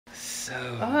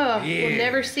so weird. We'll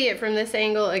never see it from this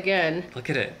angle again. Look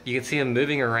at it. You can see them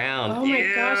moving around. Oh my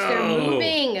gosh, they're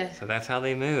moving. So that's how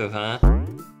they move, huh?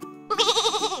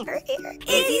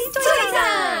 Izzy's toy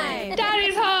time!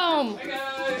 Daddy's home! Hey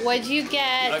guys! What'd you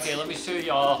get? Okay, let me show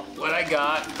y'all what I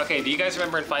got. Okay, do you guys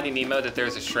remember in Finding Nemo that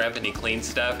there's a shrimp and he cleaned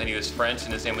stuff and he was French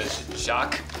and his name was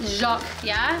Jacques? Jacques,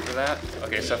 yeah? Remember that?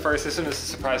 Okay, so first, this one is a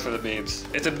surprise for the babes.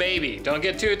 It's a baby. Don't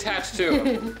get too attached to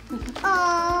him.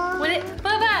 Bubba, what is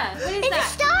that? It's a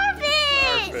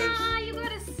starfish! Aw, you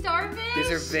got a starfish? These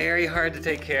are very hard to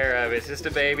take care of. It's just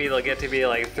a baby. They'll get to be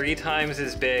like 3 times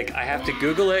as big. I have to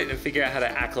Google it and figure out how to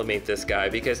acclimate this guy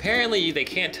because apparently they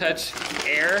can't touch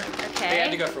air. Okay. They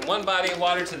have to go from one body of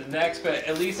water to the next, but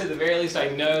at the very least, I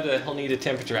know that he'll need a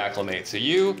temperature acclimate. So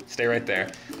you stay right there.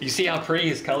 You see how pretty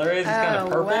his color is? It's kind of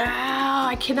purple. Wow,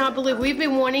 I cannot believe we've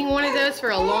been wanting one of those for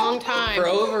a long time. For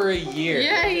over a year.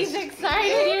 Yeah, he's excited.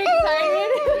 You're excited.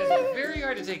 It's very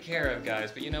hard to take care of,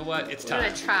 guys, but you know what? It's time. I'm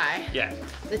gonna try. Yeah.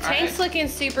 The tank's looking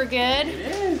super good. It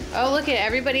is. Oh, look at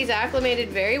everybody's acclimated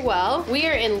very well. We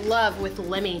are in love with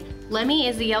Lemmy. Lemmy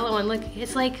is the yellow one. Look,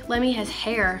 it's like Lemmy has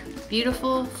hair.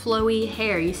 Beautiful, flowy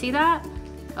hair. You see that?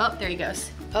 Oh, there he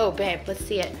goes. Oh, babe, let's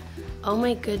see it. Oh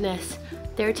my goodness.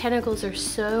 Their tentacles are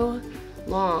so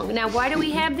long. Now, why do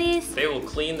we have these? They will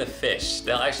clean the fish.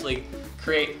 They'll actually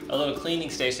create a little cleaning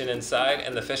station inside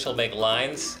and the fish will make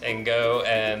lines and go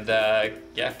and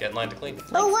yeah, get in line to clean.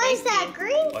 But what is that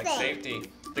green Like thing? safety.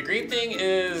 The green thing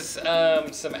is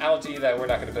some algae that we're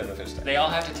not gonna put in the fish tank. They all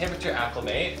have to temperature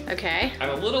acclimate. Okay. I'm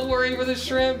a little worried with the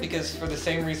shrimp because for the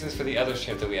same reasons for the other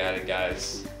shrimp that we added,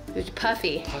 guys. There's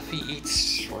Puffy. Puffy eats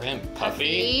shrimp.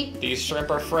 Puffy. These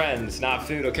shrimp are friends, not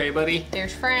food, okay, buddy?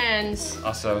 There's friends.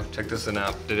 Also, check this one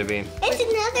out. Did it bean? It's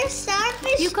another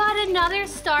starfish. You got another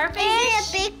starfish? And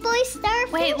a big boy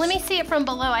starfish. Wait, let me see it from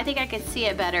below. I think I can see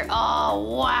it better.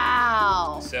 Oh,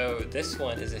 wow. So this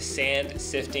one is a sand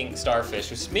sifting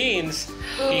starfish, which means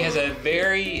he has a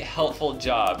very helpful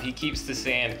job. He keeps the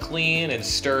sand clean and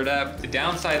stirred up. The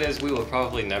downside is we will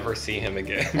probably never see him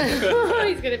again.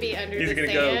 He's gonna be under the gonna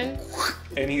sand.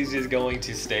 And he's just going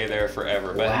to stay there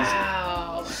forever. But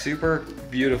Wow. he's super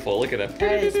beautiful. Look at him.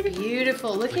 That is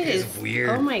beautiful. Look at his weird.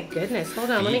 Oh my goodness.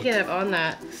 Hold on, let me get up on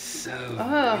that. So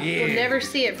Oh, weird. we'll never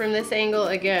see it from this angle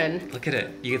again. Look at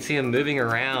it. You can see him moving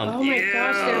around. Oh my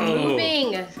gosh, they're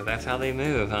moving. So that's how they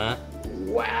move, huh?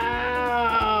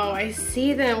 Wow, I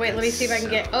see them. Wait, let me see if I can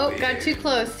get, oh, got too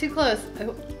close, too close.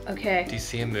 Oh, okay. Do you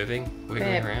see him moving? Wiggling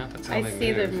Babe, around? That's how I they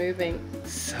see move. them moving.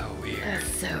 So weird. That's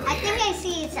so weird. I think I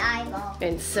see its eyeball.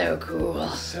 And so cool.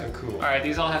 So cool. All right,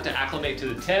 these all have to acclimate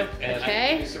to the temp, and I Okay.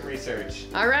 can do some research.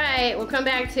 All right, we'll come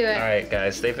back to it. All right,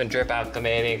 guys, they've been drip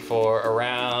acclimating for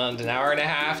around an hour and a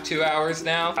half, 2 hours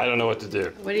now. I don't know what to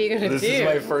do. What are you gonna do? This is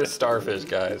my first starfish,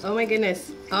 guys. Oh my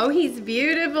goodness. Oh, he's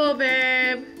beautiful,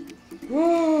 babe.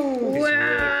 Woo!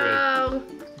 Wow.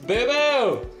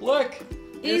 Bibo, look.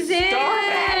 He's It's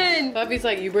starfish. in. Puppy's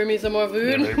like, you bring me some more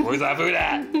food? Where's that food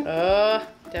at? Oh,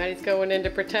 Daddy's going in to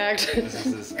protect. This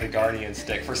is the guardian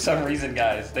stick. For some reason,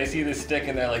 guys, they see this stick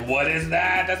and they're like, what is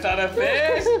that? That's not a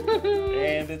fish.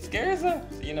 And it scares them.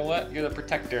 So you know what? You're the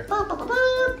protector.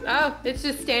 Oh, it's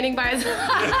just standing by his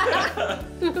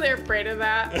They're afraid of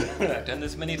that. I've done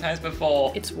this many times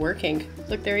before. It's working.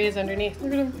 Look, there he is underneath.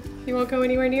 Look at him. He won't go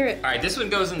anywhere near it. All right, this one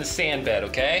goes in the sand bed,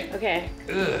 okay? Okay.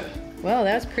 Ugh. Well,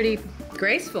 that was pretty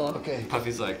graceful. Okay.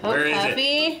 Puffy's like, Oh, where is it?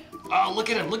 Puppy. Oh, look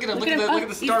at him, look at him, look Look at at the, him. look at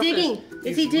the He's starfish. digging.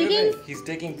 Is he He's digging? moving. He's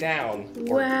digging down.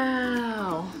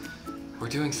 Wow. We're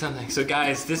doing something. So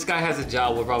guys, this guy has a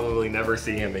job. We'll probably never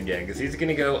see him again because he's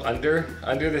gonna go under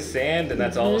the sand and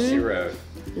that's all she wrote.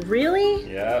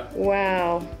 Really? Yeah.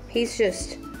 Wow. He's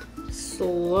just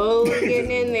slowly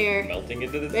getting in there. Melting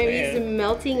into the Baby, he's sand.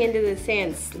 melting into the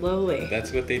sand slowly.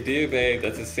 That's what they do, babe.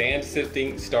 That's a sand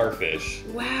sifting starfish.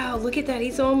 Wow, look at that.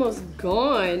 He's almost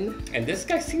gone. And this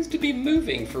guy seems to be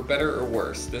moving for better or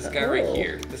worse. This guy right Oh.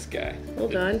 here. This guy.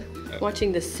 Hold on.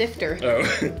 Watching the sifter.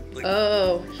 Oh.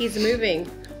 Oh, he's moving.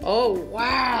 Oh,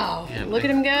 wow. Yeah, Look at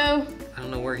him go. I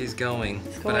don't know where he's going.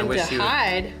 He's but I going wish to he would,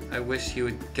 hide. I wish he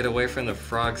would get away from the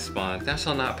frog spawn. That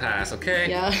shall not pass, okay?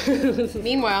 Yeah.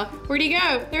 Meanwhile, where'd he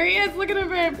go? There he is. Look at him,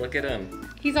 babe. Look at him.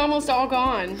 He's almost all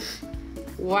gone.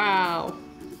 Wow.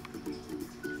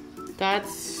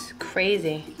 That's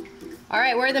crazy. All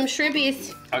right, where are them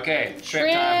shrimpies? Okay,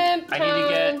 shrimp time. Shrimp I need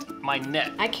to time. get my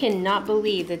net. I cannot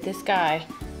believe that this guy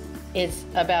is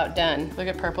about done. Look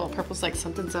at Purple. Purple's like,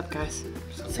 something's up, guys.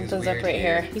 Something's up weird right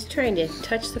here. He's trying to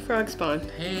touch the frog spawn.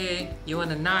 Hey, you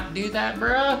wanna not do that,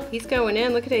 bro? He's going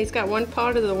in. Look at it. He's got one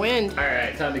paw to the wind. All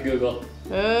right, time to Google.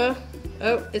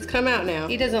 Oh, it's come out now.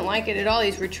 He doesn't like it at all.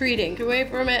 He's retreating. Get away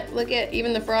from it. Look at,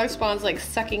 even the frog spawn's like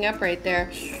sucking up right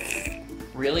there.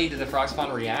 Really? Did the frog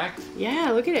spawn react?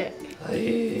 Yeah, look at it.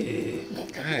 Hey.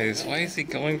 Guys, why is he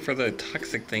going for the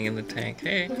toxic thing in the tank?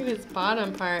 Hey. Look at his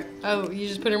bottom part. Oh, you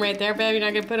just put him right there, babe? You're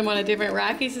not gonna put him on a different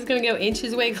rock? He's just gonna go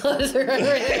inches way closer over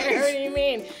there. What do you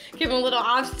mean? Give him a little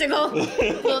obstacle,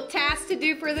 little task to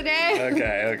do for the day?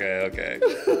 Okay.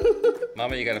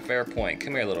 Mama, you got a fair point.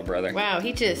 Come here, little brother. Wow,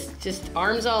 he just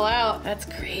arms all out. That's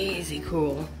crazy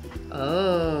cool.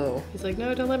 Oh. He's like,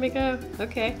 no, don't let me go.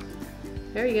 Okay.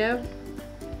 There you go.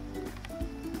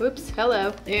 Whoops,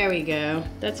 hello. There we go.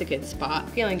 That's a good spot.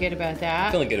 Feeling good about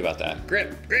that. Feeling good about that.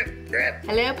 Grip.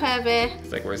 Hello, Puppy.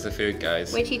 It's like, where's the food,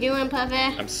 guys? What you doing, Puppy?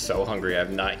 I'm so hungry. I have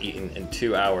not eaten in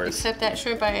 2 hours. Except that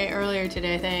shrimp I ate earlier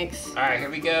today, thanks. All right, here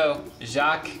we go.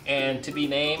 Jacques and to be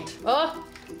named. Oh,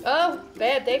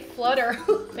 babe, they flutter.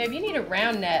 Babe, you need a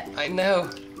round net. I know.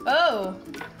 Oh.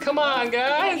 Come on,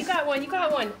 guys. You got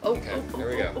one. Oh, Okay, here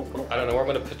we go. I don't know where I'm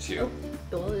gonna put you.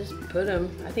 We'll just put him.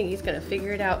 I think he's gonna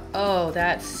figure it out. Oh,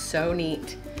 that's so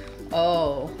neat.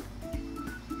 Oh.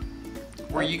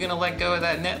 Were you gonna let go of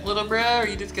that net, little bro, or are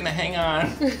you just gonna hang on?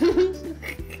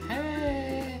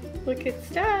 Hey, look at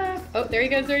stuff. Oh, there he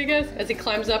goes, as he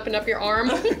climbs up and up your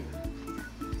arm.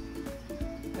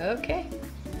 Okay.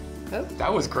 Oh.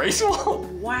 That was graceful.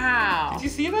 Wow. Did you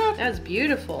see that? That was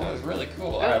beautiful. That was really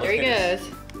cool. Oh, there he goes.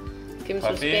 Give him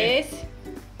some Puppy. space.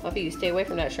 Puppy, you stay away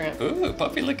from that shrimp. Ooh,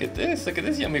 Puppy, look at this. Look at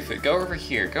this yummy food. Go over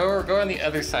here. Go on the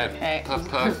other side. Okay.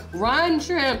 Puff. Run,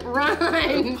 shrimp,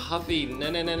 run. Puffy,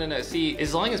 no. See,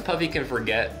 as long as Puffy can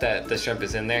forget that the shrimp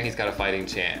is in there, he's got a fighting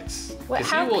chance. What, 'Cause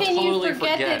how he will can totally you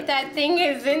forget that thing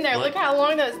is in there? Look Look. how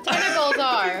long those tentacles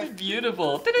are.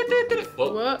 Beautiful.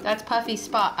 Whoa. Whoa, that's Puffy's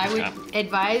spot. I would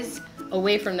advise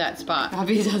away from that spot.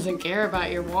 Puffy doesn't care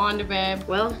about your wand, babe.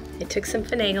 Well, it took some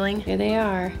finagling. Here they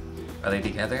are. Are they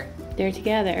together? They're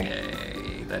together.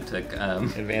 Yay. That took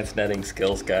advanced netting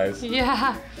skills, guys.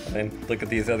 Yeah. And look at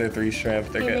these other 3 shrimp.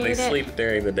 You They made it. sleep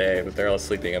during the day, but they're all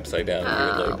sleeping upside down.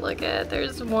 Oh, weirdly. look at it.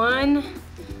 There's one,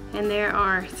 and there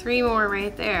are 3 more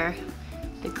right there.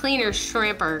 The cleaner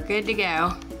shrimp are good to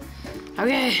go.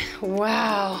 Okay,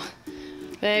 wow.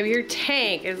 Babe, your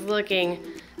tank is looking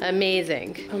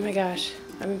amazing. Oh my gosh,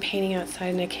 I've been painting outside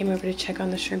and I came over to check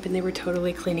on the shrimp and they were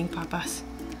totally cleaning Papas.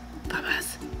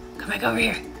 Papas, come back over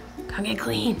here. Come get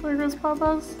clean. There goes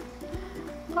Papas.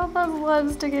 Papas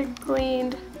loves to get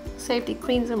cleaned. Safety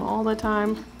cleans him all the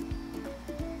time.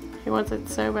 He wants it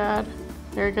so bad.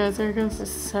 There it goes. This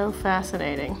is so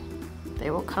fascinating.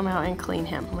 They will come out and clean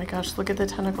him. Oh my gosh, look at the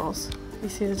tentacles. You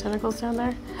see the tentacles down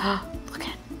there? Look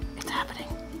at, it's happening.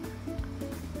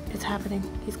 It's happening.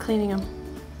 He's cleaning them.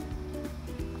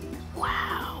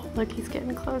 Wow. Look, he's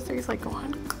getting closer. He's like, go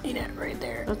on, clean it right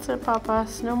there. That's it,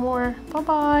 Papas. No more.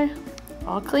 Bye-bye.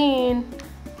 All clean.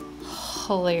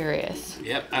 Hilarious.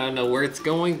 Yep, I don't know where it's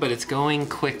going, but it's going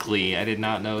quickly. I did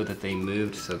not know that they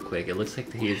moved so quick. It looks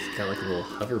like he's got like a little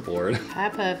hoverboard. Hi,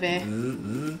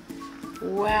 Puppy.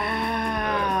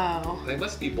 Wow. They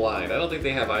must be blind. I don't think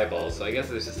they have eyeballs, so I guess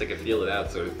it's just like a feel it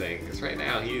out sort of thing. Because right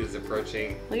now he is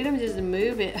approaching. Look at him just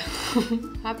move it.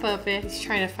 Hi, Puppy. He's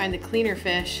trying to find the cleaner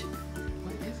fish.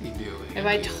 What is he doing? Have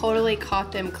I totally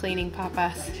caught them cleaning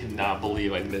Papas? I cannot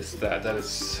believe I missed that. That is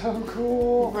so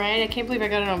cool. Right? I can't believe I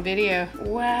got it on video.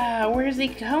 Wow, where's he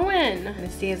going? I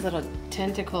see his little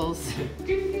tentacles.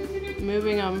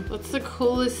 Moving them. What's the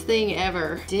coolest thing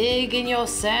ever? Dig in your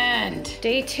sand.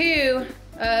 Day 2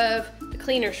 of the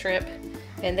cleaner shrimp.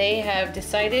 And they have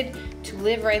decided to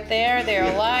live right there.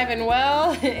 They're alive and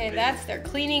well, and that's their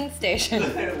cleaning station.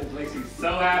 It makes me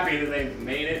so happy that they've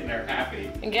made it and they're happy.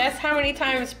 And guess how many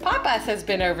times Papas has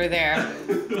been over there?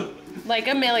 Like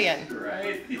a million.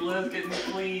 Right? He loves getting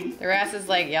clean. The rest is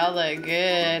like, y'all look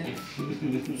good.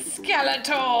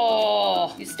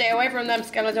 Skeletor! You stay away from them,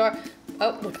 Skeletor.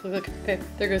 Oh, look. Okay,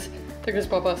 there goes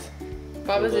Papas.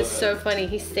 Papas is so funny.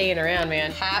 He's staying around,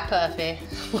 man. Hi, Puffy.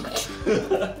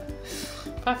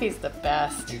 Puffy's the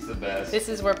best. He's the best. This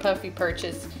is where Puffy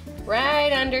perches.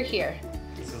 Right under here.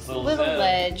 This is Little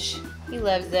ledge. He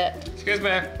loves it. Excuse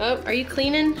me. Oh, are you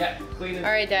cleaning? Yeah, cleaning.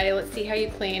 All right, Daddy, let's see how you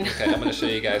clean. Okay, I'm gonna show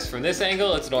you guys from this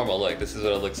angle. It's normal. Look, this is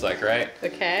what it looks like, right?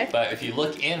 Okay. But if you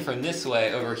look in from this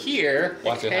way over here,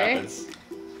 watch what happens.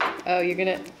 Oh, you're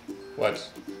gonna... Watch.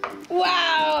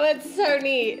 Wow, that's so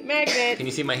neat. Magnet. Can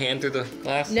you see my hand through the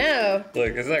glass? No.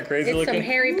 Look, isn't that crazy It's looking? some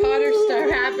Harry Potter stuff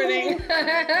happening.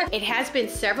 It has been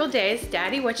several days.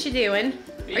 Daddy, what you doing?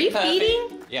 Are you Puppy.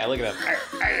 feeding? Yeah, look at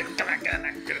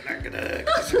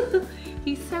that.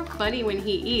 He's so funny when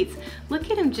he eats. Look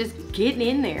at him just getting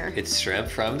in there. It's shrimp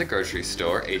from the grocery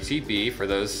store, HEB, for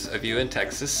those of you in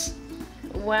Texas.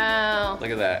 Wow. Look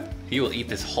at that. He will eat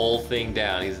this whole thing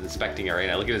down. He's inspecting it right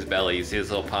now. Look at his belly. You see his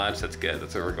little paunch? That's good.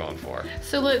 That's what we're going for.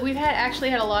 So look, we've actually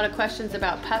had a lot of questions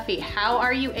about Puffy. How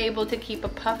are you able to keep a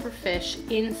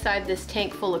pufferfish inside this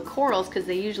tank full of corals? Because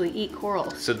they usually eat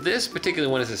corals. So this particular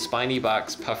one is a spiny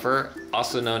box puffer,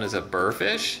 also known as a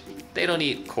burrfish. They don't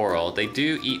eat coral. They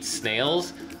do eat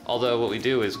snails, although what we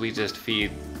do is we just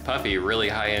feed Puffy really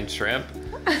high-end shrimp.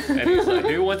 And he's like,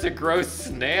 who wants a gross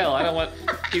snail? I don't want,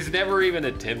 he's never even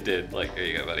attempted. Like, there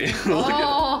you go, buddy. Look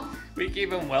at him. We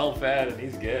keep him well fed and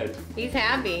he's good. He's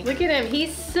happy. Look at him,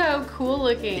 he's so cool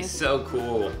looking. He's so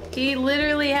cool. He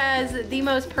literally has the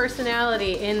most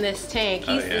personality in this tank.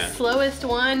 He's the slowest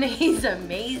one, he's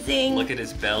amazing. Look at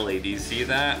his belly, do you see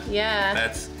that?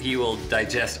 Yeah. He will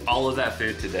digest all of that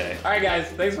food today. All right guys,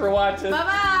 thanks for watching.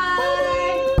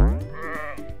 Bye-bye.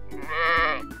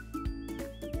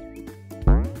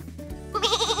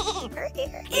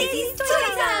 Izzy's